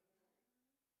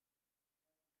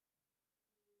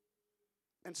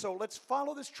 And so let's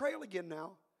follow this trail again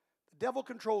now. The devil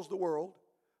controls the world.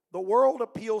 The world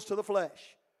appeals to the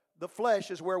flesh. The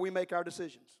flesh is where we make our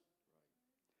decisions.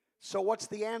 So what's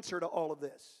the answer to all of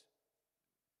this?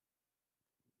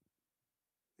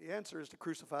 The answer is to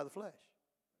crucify the flesh.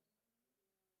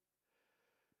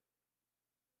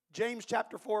 James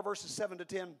chapter 4, verses 7 to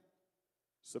 10.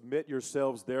 Submit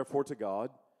yourselves therefore to God.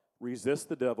 Resist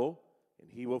the devil, and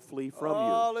he will flee from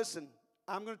you. Oh, listen,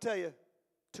 I'm going to tell you,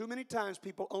 too many times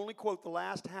people only quote the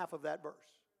last half of that verse.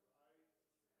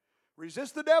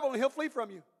 Resist the devil, and he'll flee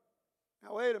from you.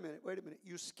 Now, wait a minute.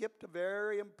 You skipped a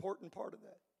very important part of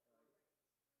that.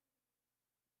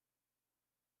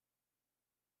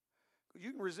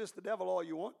 You can resist the devil all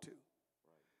you want to.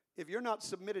 If you're not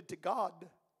submitted to God,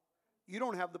 you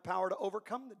don't have the power to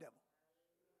overcome the devil.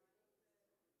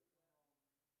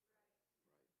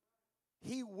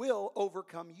 He will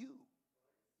overcome you.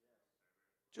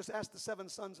 Just ask the 7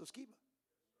 sons of Sceva.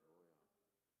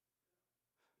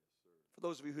 For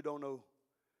those of you who don't know,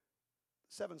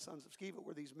 the 7 sons of Sceva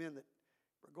were these men that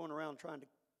were going around trying to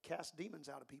cast demons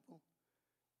out of people.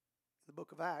 In the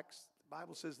book of Acts, the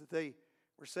Bible says that they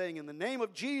were saying, in the name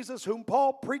of Jesus whom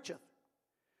Paul preacheth,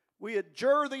 we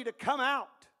adjure thee to come out.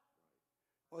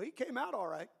 Well, he came out all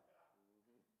right.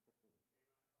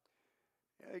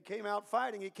 Yeah, he came out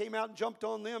fighting. He came out and jumped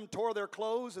on them, tore their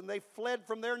clothes, and they fled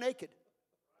from there naked.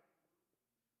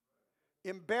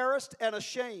 Embarrassed and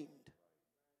ashamed.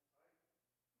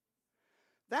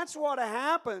 That's what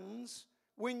happens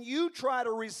when you try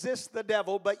to resist the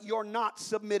devil, but you're not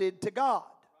submitted to God.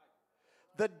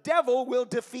 The devil will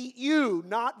defeat you,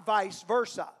 not vice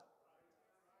versa.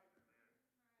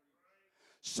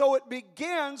 So it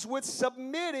begins with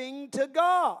submitting to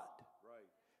God.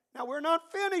 Now, we're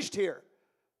not finished here.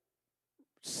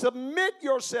 Submit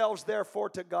yourselves, therefore,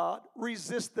 to God.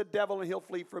 Resist the devil, and he'll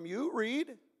flee from you.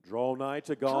 Read. Draw nigh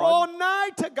to God. Draw nigh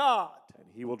to God. And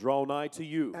he will draw nigh to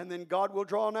you. And then God will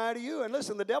draw nigh to you. And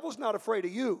listen, the devil's not afraid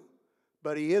of you,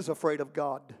 but he is afraid of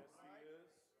God.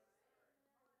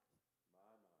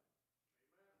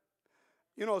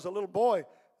 You know, as a little boy,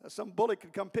 some bully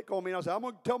could come pick on me, and I said, I'm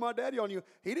going to tell my daddy on you.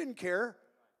 He didn't care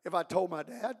if I told my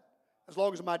dad, as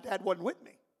long as my dad wasn't with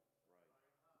me.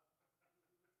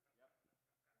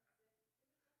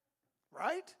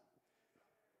 Right?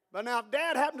 But now, if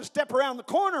Dad happened to step around the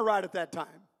corner right at that time,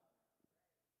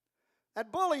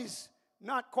 that bully's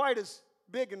not quite as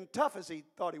big and tough as he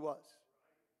thought he was.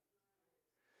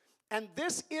 And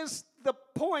this is the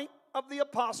point of the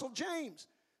Apostle James.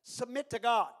 Submit to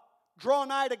God. Draw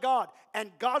nigh to God.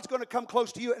 And God's going to come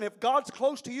close to you. And if God's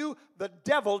close to you, the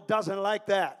devil doesn't like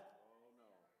that.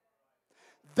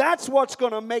 That's what's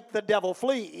going to make the devil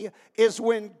flee, is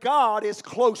when God is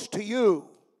close to you.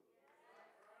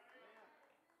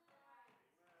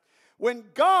 When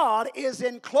God is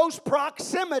in close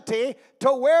proximity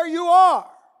to where you are.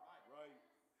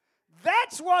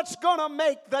 That's what's going to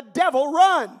make the devil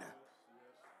run.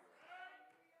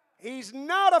 He's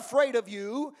not afraid of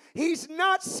you. He's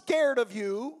not scared of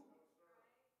you.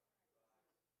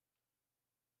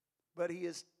 But he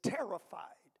is terrified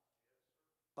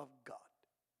of God.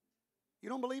 You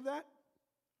don't believe that?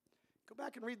 Go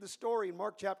back and read the story in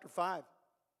Mark chapter 5.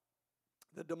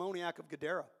 The demoniac of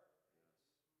Gadara.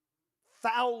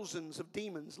 Thousands of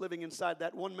demons living inside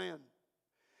that one man.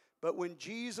 But when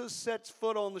Jesus sets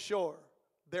foot on the shore,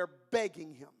 they're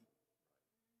begging him,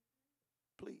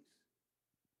 please,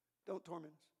 don't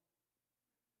torment us.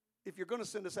 If you're going to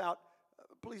send us out,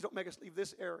 please don't make us leave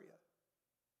this area.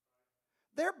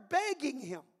 They're begging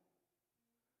him.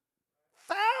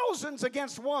 Thousands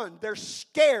against one. They're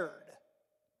scared.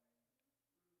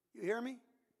 You hear me?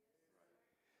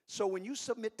 So when you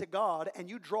submit to God and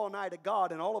you draw nigh to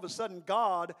God, and all of a sudden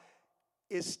God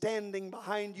is standing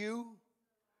behind you,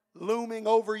 looming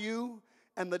over you,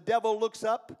 and the devil looks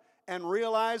up and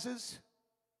realizes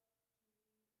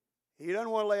he doesn't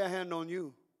want to lay a hand on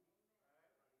you.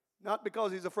 Not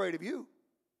because he's afraid of you,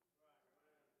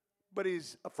 but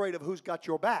he's afraid of who's got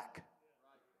your back.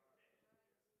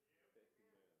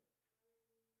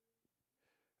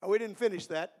 Oh, we didn't finish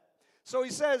that. So he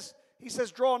says,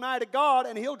 draw nigh to God,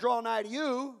 and he'll draw nigh to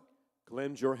you.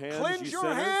 Cleanse your hands, Cleanse ye your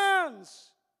sinners,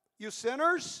 hands, you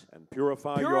sinners. and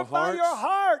purify your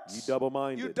hearts. Ye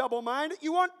double-minded. You double-minded.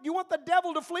 You want the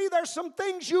devil to flee? There's some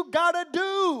things you got to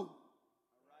do.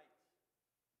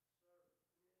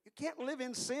 You can't live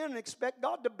in sin and expect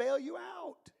God to bail you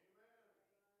out.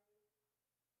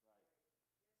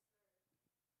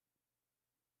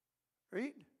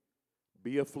 Read.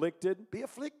 Be afflicted,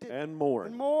 and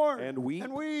mourn, and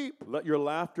weep. Let your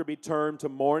laughter be turned to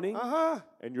mourning,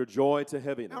 and your joy to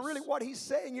heaviness. Now, really, what he's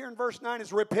saying here in verse 9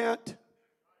 is repent.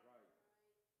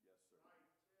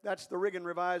 That's the Riggin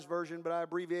Revised Version, but I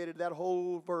abbreviated that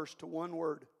whole verse to one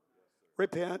word.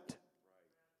 Repent.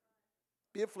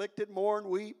 Be afflicted, mourn,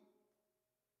 weep.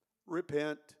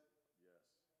 Repent.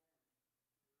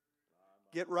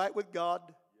 Get right with God.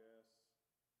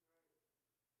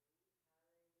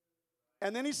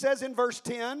 And then he says in verse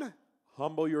 10,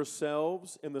 humble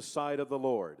yourselves in the sight of the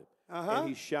Lord, and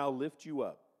he shall lift you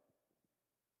up.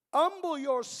 Humble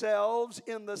yourselves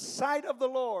in the sight of the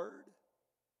Lord,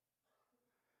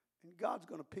 and God's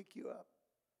going to pick you up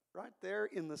right there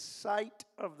in the sight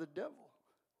of the devil.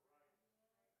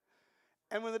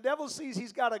 And when the devil sees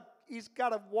he's got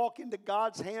to walk into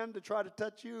God's hand to try to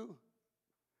touch you,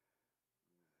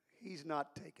 he's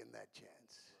not taking that chance.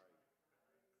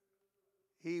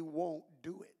 He won't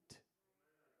do it.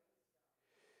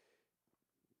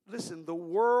 Listen, the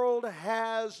world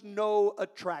has no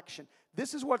attraction.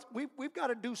 This is what we've got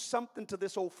to do something to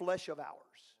this old flesh of ours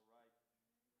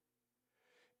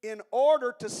in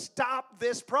order to stop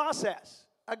this process.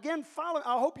 Again,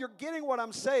 I hope you're getting what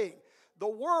I'm saying. The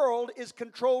world is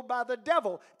controlled by the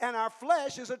devil, and our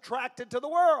flesh is attracted to the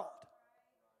world.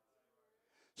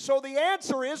 So the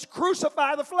answer is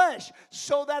crucify the flesh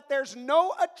so that there's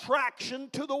no attraction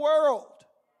to the world.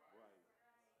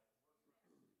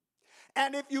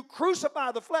 And if you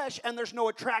crucify the flesh and there's no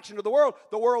attraction to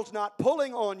the world's not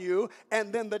pulling on you,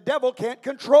 and then the devil can't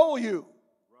control you.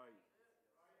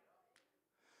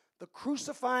 The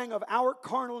crucifying of our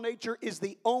carnal nature is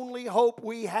the only hope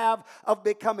we have of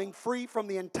becoming free from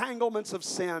the entanglements of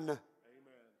sin. Amen.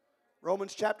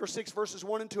 Romans chapter 6, verses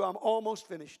 1 and 2. I'm almost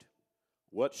finished.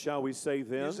 What shall we say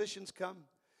then? Musicians come.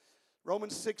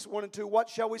 Romans 6, 1 and 2. What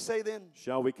shall we say then?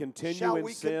 Shall we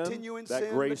continue in sin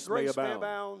that grace may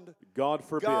abound? God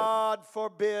forbid. God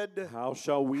forbid. How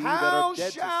shall we that are dead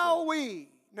to sin? How shall we?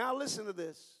 Now listen to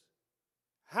this.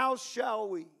 How shall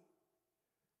we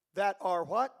that are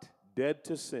what? Dead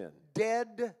to sin.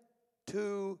 Dead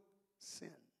to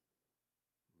sin.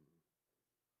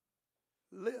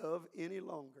 Live any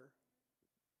longer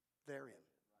therein.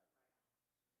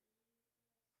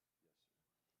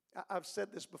 I've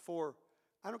said this before.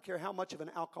 I don't care how much of an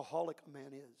alcoholic a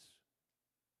man is.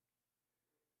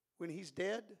 When he's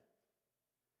dead,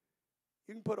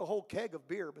 you can put a whole keg of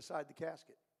beer beside the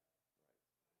casket.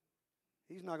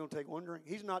 He's not going to take one drink.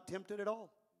 He's not tempted at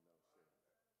all.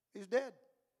 He's dead.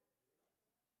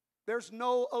 There's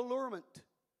no allurement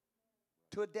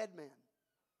to a dead man.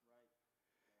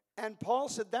 And Paul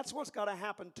said that's what's got to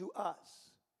happen to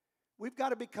us. We've got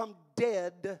to become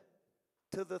dead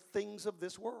to the things of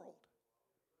this world,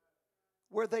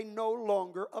 where they no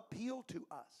longer appeal to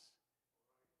us.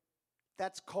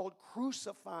 That's called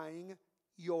crucifying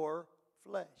your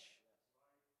flesh.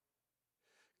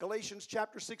 Galatians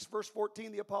chapter 6, verse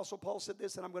 14, the Apostle Paul said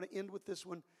this, and I'm going to end with this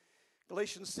one.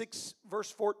 Galatians 6,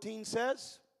 verse 14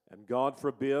 says, And God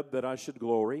forbid that I should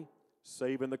glory,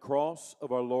 save in the cross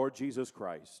of our Lord Jesus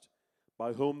Christ,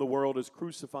 by whom the world is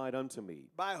crucified unto me.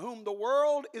 By whom the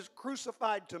world is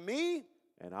crucified to me,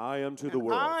 And I am to and the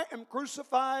world. I am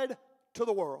crucified to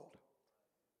the world.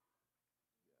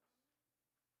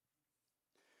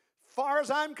 Far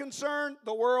as I'm concerned,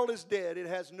 the world is dead. It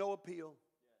has no appeal.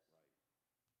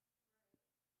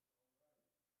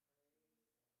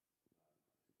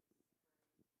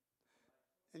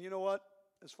 And you know what?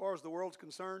 As far as the world's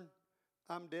concerned,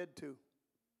 I'm dead too.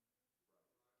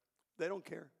 They don't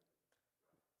care.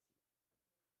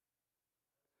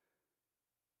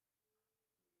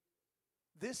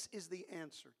 This is the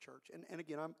answer, church. And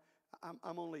again,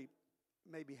 I'm only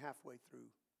maybe halfway through.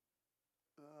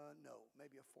 No,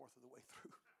 maybe a fourth of the way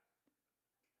through.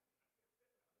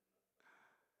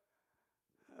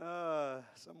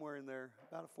 Somewhere in there,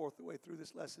 about a fourth of the way through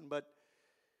this lesson. But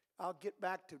I'll get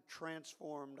back to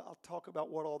transformed. I'll talk about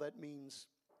what all that means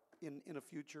in a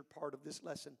future part of this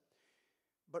lesson.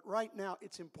 But right now,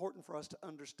 it's important for us to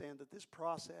understand that this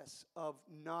process of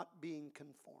not being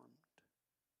conformed,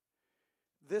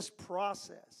 this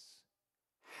process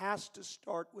has to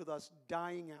start with us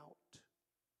dying out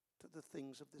to the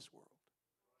things of this world.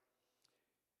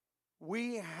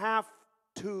 We have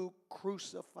to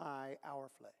crucify our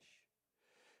flesh.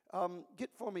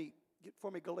 Get for me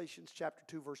Galatians chapter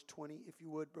 2, verse 20, if you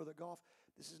would, Brother Goff.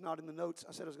 This is not in the notes.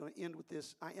 I said I was going to end with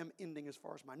this. I am ending as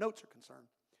far as my notes are concerned.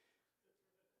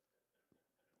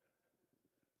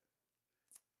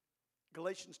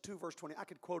 Galatians 2, verse 20. I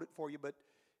could quote it for you, but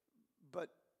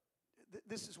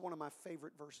this is one of my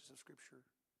favorite verses of Scripture.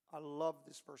 I love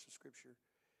this verse of Scripture.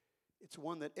 It's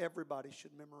one that everybody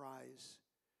should memorize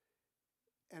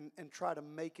and try to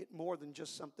make it more than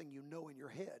just something you know in your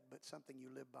head, but something you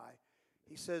live by.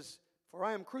 He says, "For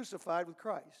I am crucified with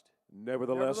Christ.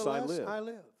 Nevertheless I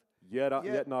live.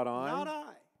 Yet not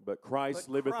I, but Christ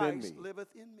liveth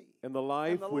in me. And the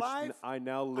life which I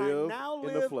now live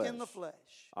in the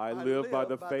flesh, I live by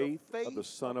the faith of the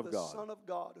Son of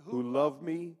God, who loved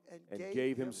me and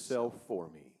gave himself for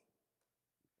me."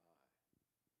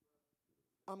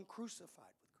 I'm crucified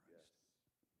with Christ.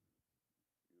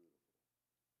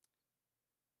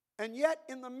 And yet,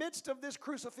 in the midst of this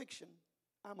crucifixion,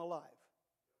 I'm alive.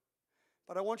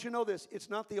 But I want you to know this, it's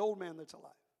not the old man that's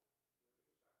alive.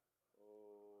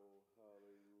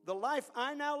 The life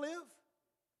I now live,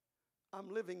 I'm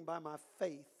living by my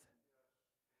faith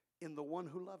in the one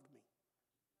who loved me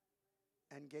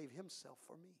and gave himself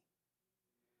for me.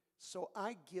 So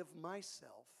I give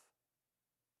myself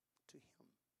to him.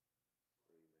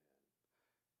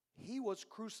 He was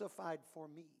crucified for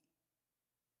me.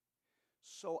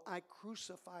 So I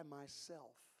crucify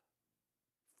myself